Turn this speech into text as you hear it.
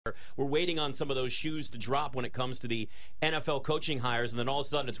We're waiting on some of those shoes to drop when it comes to the NFL coaching hires, and then all of a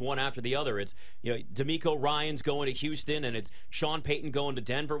sudden it's one after the other. It's DeMeco Ryans going to Houston, and it's Sean Payton going to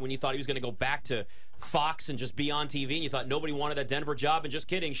Denver when you thought he was going to go back to Fox and just be on TV, and you thought nobody wanted that Denver job, and just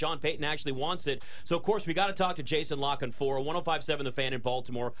kidding, Sean Payton actually wants it. So, of course, we got to talk to Jason La Canfora, 105.7 The Fan in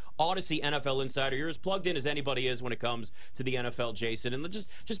Baltimore, Odyssey NFL Insider. You're as plugged in as anybody is when it comes to the NFL, Jason. And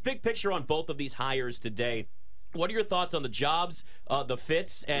just big picture on both of these hires today. What are your thoughts on the jobs, the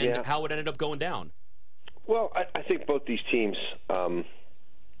fits, and how it ended up going down? Well, I think both these teams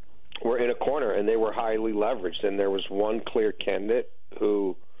were in a corner, and they were highly leveraged. And there was one clear candidate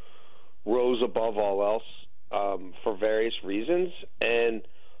who rose above all else for various reasons, and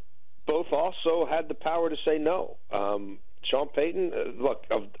both also had the power to say no. Sean Payton, look,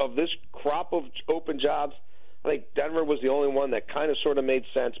 of this crop of open jobs, I think Denver was the only one that kind of sort of made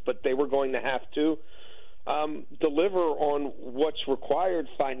sense, but they were going to have to deliver on what's required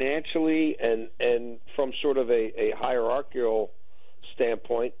financially and from sort of a hierarchical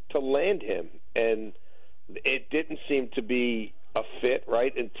standpoint to land him. And it didn't seem to be a fit,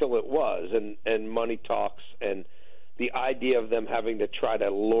 right, until it was. And money talks, and the idea of them having to try to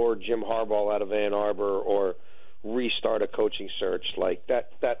lure Jim Harbaugh out of Ann Arbor or restart a coaching search like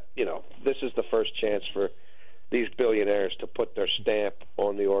that, this is the first chance for these billionaires to put their stamp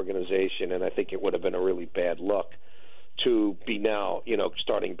on the organization, and I think it would have been a really bad look to be now,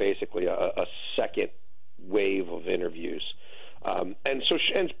 starting basically a second wave of interviews.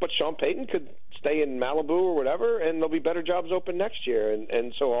 But Sean Payton could stay in Malibu or whatever, and there'll be better jobs open next year.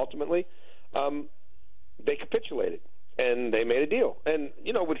 And so ultimately, they capitulated, and they made a deal. And,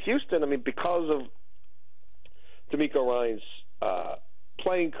 with Houston, because of DeMeco Ryans'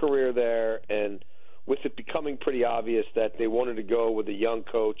 playing career there, and with it becoming pretty obvious that they wanted to go with a young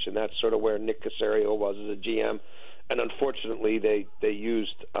coach, and that's sort of where Nick Caserio was as a GM. And unfortunately, they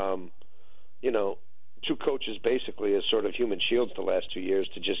used, two coaches basically as sort of human shields the last 2 years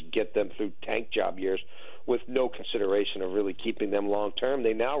to just get them through tank job years with no consideration of really keeping them long term.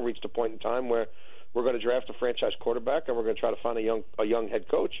 They now reached a point in time where we're going to draft a franchise quarterback, and we're going to try to find a young head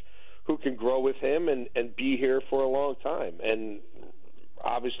coach who can grow with him and be here for a long time. And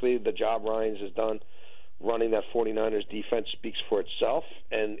obviously, the job Ryans has done running that 49ers defense speaks for itself,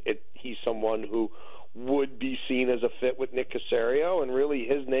 and he's someone who would be seen as a fit with Nick Caserio, and really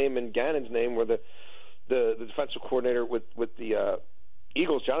his name and Gannon's name were the defensive coordinator with the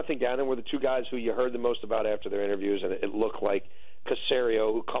Eagles. Jonathan Gannon were the two guys who you heard the most about after their interviews, and it looked like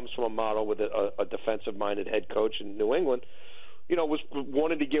Caserio, who comes from a model with a defensive-minded head coach in New England,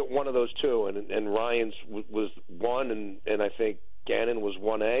 wanted to get one of those two, and Ryans was one, and I think Gannon was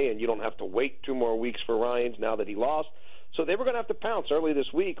 1A, and you don't have to wait 2 more weeks for Ryans now that he lost. So they were going to have to pounce early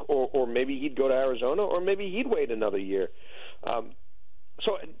this week, or maybe he'd go to Arizona, or maybe he'd wait another year.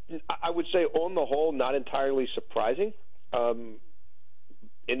 So I would say, on the whole, not entirely surprising.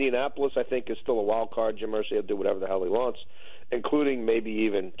 Indianapolis, I think, is still a wild card. Jim Irsay will do whatever the hell he wants, including maybe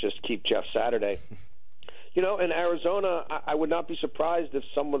even just keep Jeff Saturday. In Arizona, I would not be surprised if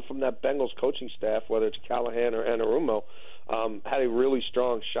someone from that Bengals coaching staff, whether it's Callahan or Anarumo, had a really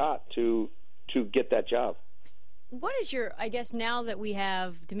strong shot to get that job. What is I guess now that we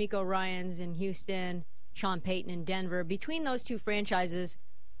have DeMeco Ryans in Houston, Sean Payton in Denver, between those two franchises,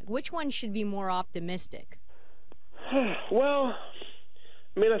 which one should be more optimistic? Well,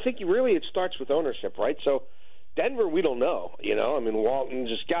 I think it starts with ownership, right? So Denver, we don't know. Walton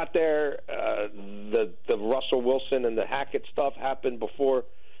just got there. The Russell Wilson and the Hackett stuff happened before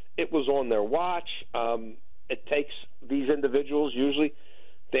it was on their watch. It takes these individuals, usually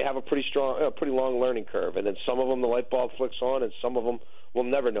they have a pretty long learning curve, and then some of them the light bulb flicks on, and some of them will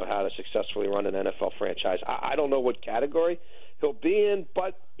never know how to successfully run an NFL franchise. I don't know what category he'll be in,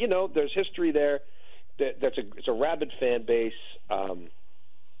 but there's history there. It's a rabid fan base.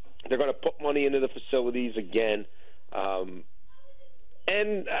 They're going to put money into the facilities again.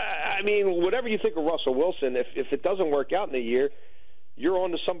 Whatever you think of Russell Wilson, if it doesn't work out in a year, you're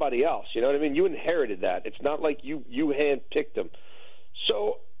on to somebody else. You know what I mean? You inherited that. It's not like you handpicked him.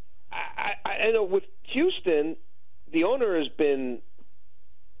 So I know with Houston, the owner has been,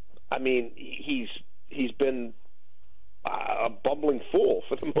 he's been a bumbling fool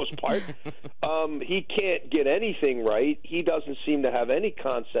for the most part. He can't get anything right. He doesn't seem to have any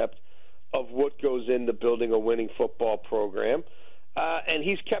concept of what goes into building a winning football program. And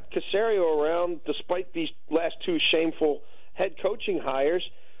he's kept Caserio around despite these last 2 shameful head coaching hires.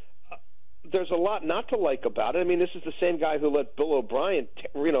 There's a lot not to like about it. This is the same guy who let Bill O'Brien,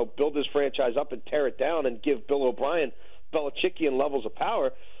 build his franchise up and tear it down and give Bill O'Brien Belichickian levels of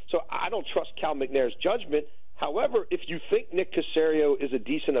power. So I don't trust Cal McNair's judgment. However, if you think Nick Caserio is a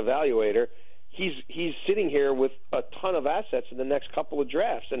decent evaluator, he's sitting here with a ton of assets in the next couple of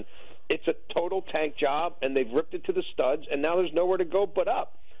drafts, and it's a total tank job, and they've ripped it to the studs, and now there's nowhere to go but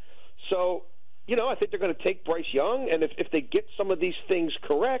up. So, I think they're going to take Bryce Young, and if they get some of these things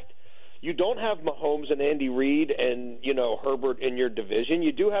correct, you don't have Mahomes and Andy Reid and, Herbert in your division.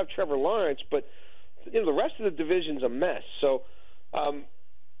 You do have Trevor Lawrence, but, the rest of the division's a mess. So, they're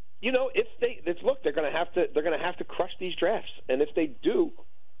going to have to crush these drafts, and if they do,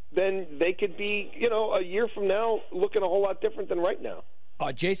 then they could be, a year from now looking a whole lot different than right now.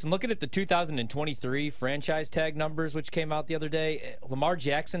 Jason, looking at the 2023 franchise tag numbers, which came out the other day, Lamar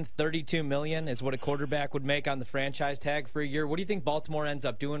Jackson, $32 million is what a quarterback would make on the franchise tag for a year. What do you think Baltimore ends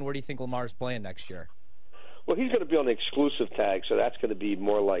up doing? Where do you think Lamar's playing next year? Well, he's going to be on the exclusive tag, so that's going to be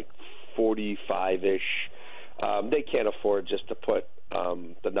more like 45-ish. They can't afford just to put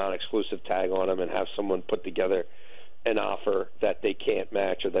the non-exclusive tag on him and have someone put together an offer that they can't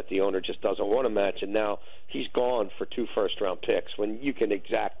match or that the owner just doesn't want to match, and now he's gone for 2 first-round picks when you can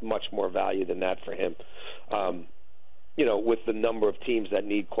exact much more value than that for him, with the number of teams that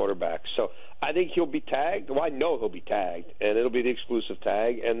need quarterbacks. So I think he'll be tagged. Well, I know he'll be tagged, and it'll be the exclusive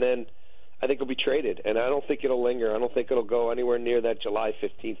tag, and then I think he'll be traded, and I don't think it'll linger. I don't think it'll go anywhere near that July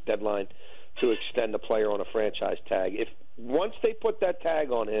 15th deadline to extend a player on a franchise tag. If once they put that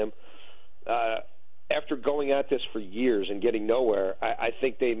tag on him, after going at this for years and getting nowhere, I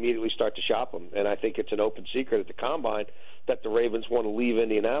think they immediately start to shop him. And I think it's an open secret at the Combine that the Ravens want to leave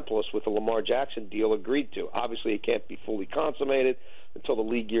Indianapolis with a Lamar Jackson deal agreed to. Obviously, it can't be fully consummated until the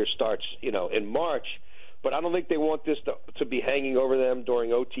league year starts, in March. But I don't think they want this to be hanging over them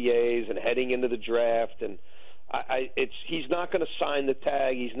during OTAs and heading into the draft. And he's not going to sign the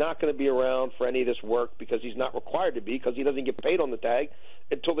tag. He's not going to be around for any of this work because he's not required to be because he doesn't get paid on the tag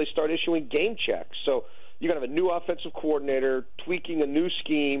until they start issuing game checks. So you're going to have a new offensive coordinator tweaking a new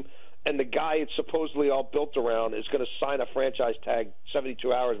scheme, and the guy it's supposedly all built around is going to sign a franchise tag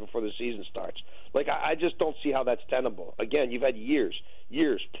 72 hours before the season starts. I just don't see how that's tenable. Again, you've had years,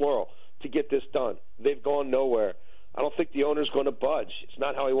 plural, to get this done. They've gone nowhere. I don't think the owner's going to budge. It's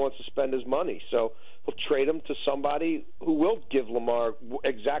not how he wants to spend his money. So he'll trade him to somebody who will give Lamar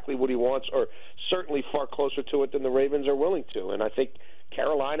exactly what he wants, or certainly far closer to it than the Ravens are willing to. And I think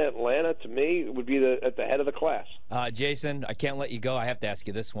Carolina, Atlanta, to me, would be at the head of the class. Jason, I can't let you go. I have to ask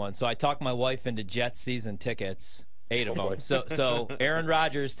you this one. So I talked my wife into Jets season tickets, 8 of them. So Aaron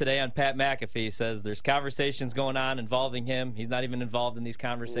Rodgers today on Pat McAfee says there's conversations going on involving him. He's not even involved in these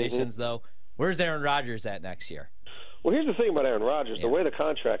conversations, though. Where's Aaron Rodgers at next year? Well, here's the thing about Aaron Rodgers. The way the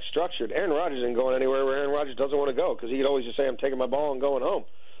contract's structured, Aaron Rodgers isn't going anywhere where Aaron Rodgers doesn't want to go because he could always just say, I'm taking my ball and going home.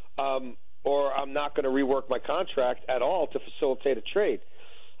 Or I'm not going to rework my contract at all to facilitate a trade.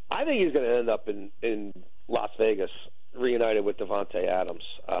 I think he's going to end up in Las Vegas, reunited with Devontae Adams.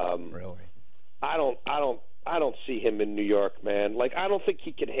 Really? I don't see him in New York, man. I don't think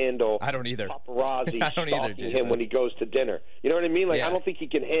he can handle I don't either. paparazzi stalking Jason. him when he goes to dinner. You know what I mean? I don't think he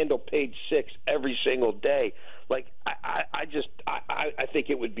can handle Page Six every single day. I think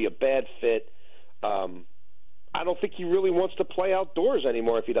it would be a bad fit. I don't think he really wants to play outdoors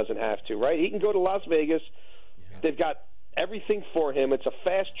anymore if he doesn't have to, right? He can go to Las Vegas. Yeah. They've got everything for him. It's a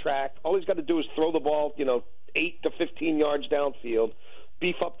fast track. All he's got to do is throw the ball, 8 to 15 yards downfield,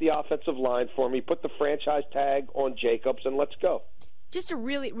 beef up the offensive line for me, put the franchise tag on Jacobs, and let's go. Just to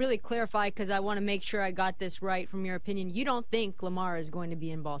really, really clarify, because I want to make sure I got this right from your opinion, you don't think Lamar is going to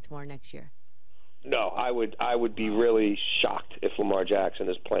be in Baltimore next year? No, I would be really shocked if Lamar Jackson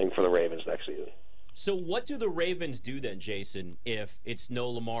is playing for the Ravens next season. So what do the Ravens do then, Jason, if it's no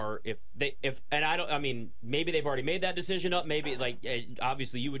Lamar? Maybe they've already made that decision up. Maybe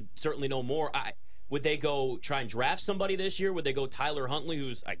obviously you would certainly know more. Would they go try and draft somebody this year? Would they go Tyler Huntley,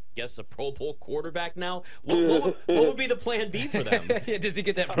 who's, I guess, a Pro Bowl quarterback now? What would be the plan B for them? Does he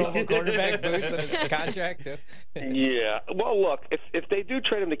get that Pro Bowl quarterback boost in his contract? Yeah. Well, look, if they do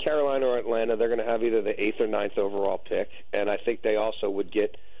trade him to Carolina or Atlanta, they're going to have either the 8th or 9th overall pick, and I think they also would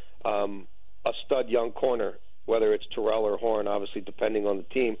get a stud young corner, whether it's Terrell or Horn, obviously depending on the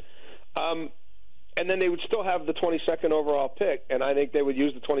team. And then they would still have the 22nd overall pick, and I think they would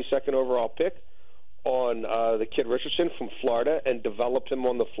use the 22nd overall pick on the kid Richardson from Florida and develop him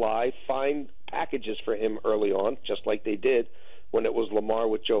on the fly, find packages for him early on, just like they did when it was Lamar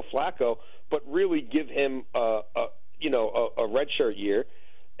with Joe Flacco, but really give him a redshirt year.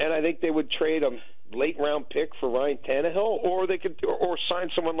 And I think they would trade a late round pick for Ryan Tannehill, or they could or sign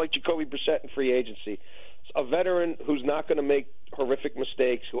someone like Jacoby Brissett in free agency, a veteran who's not going to make horrific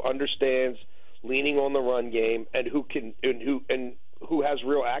mistakes, who understands leaning on the run game, and who has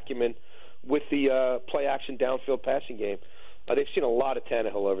real acumen with the play-action downfield passing game. They've seen a lot of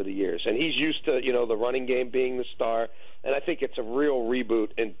Tannehill over the years, and he's used to, the running game being the star, and I think it's a real reboot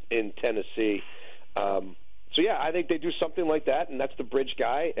in Tennessee. So, yeah, I think they do something like that, and that's the bridge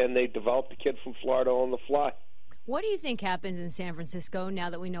guy, and they develop the kid from Florida on the fly. What do you think happens in San Francisco now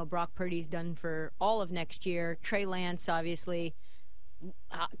that we know Brock Purdy's done for all of next year? Trey Lance, obviously,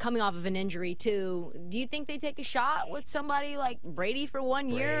 coming off of an injury, too. Do you think they take a shot with somebody like Brady for 1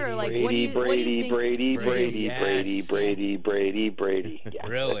 year? Or like, what do you think? Brady. Yeah.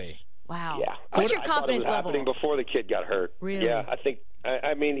 Really? Wow. Yeah. What's your confidence I thought it was level? happening before the kid got hurt. Really? Yeah,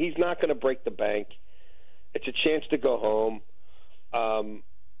 I mean, he's not going to break the bank. It's a chance to go home.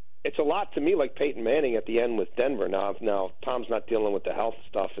 It's a lot to me like Peyton Manning at the end with Denver. Now Tom's not dealing with the health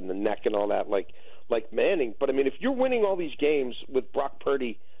stuff and the neck and all that like Manning. But, I mean, if you're winning all these games with Brock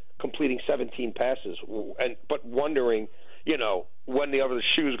Purdy completing 17 passes but wondering, when the other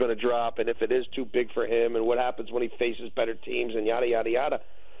shoe is going to drop and if it is too big for him and what happens when he faces better teams and yada, yada, yada,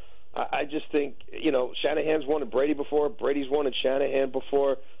 I just think, Shanahan's won and Brady before. Brady's won and Shanahan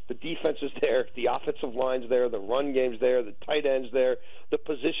before. The defense is there. The offensive line's there. The run game's there. The tight end's there. The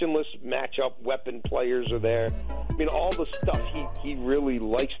positionless matchup weapon players are there. I mean, all the stuff he really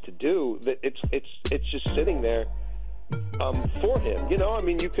likes to do, that it's just sitting there for him. I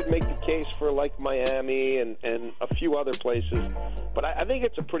mean, you could make the case for like Miami and a few other places, but I think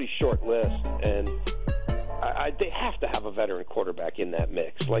it's a pretty short list, and they have to have a veteran quarterback in that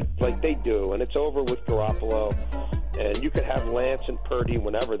mix, like they do, and it's over with Garoppolo. And you could have Lance and Purdy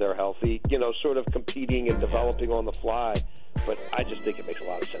whenever they're healthy, sort of competing and developing on the fly. But I just think it makes a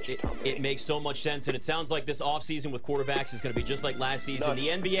lot of sense for Tom Brady. It makes so much sense, and it sounds like this offseason with quarterbacks is going to be just like last season. The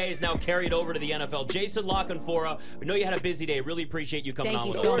NBA is now carried over to the NFL. Jason La Canfora, I know you had a busy day. Really appreciate you coming on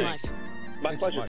with us. Thank you so much. My pleasure.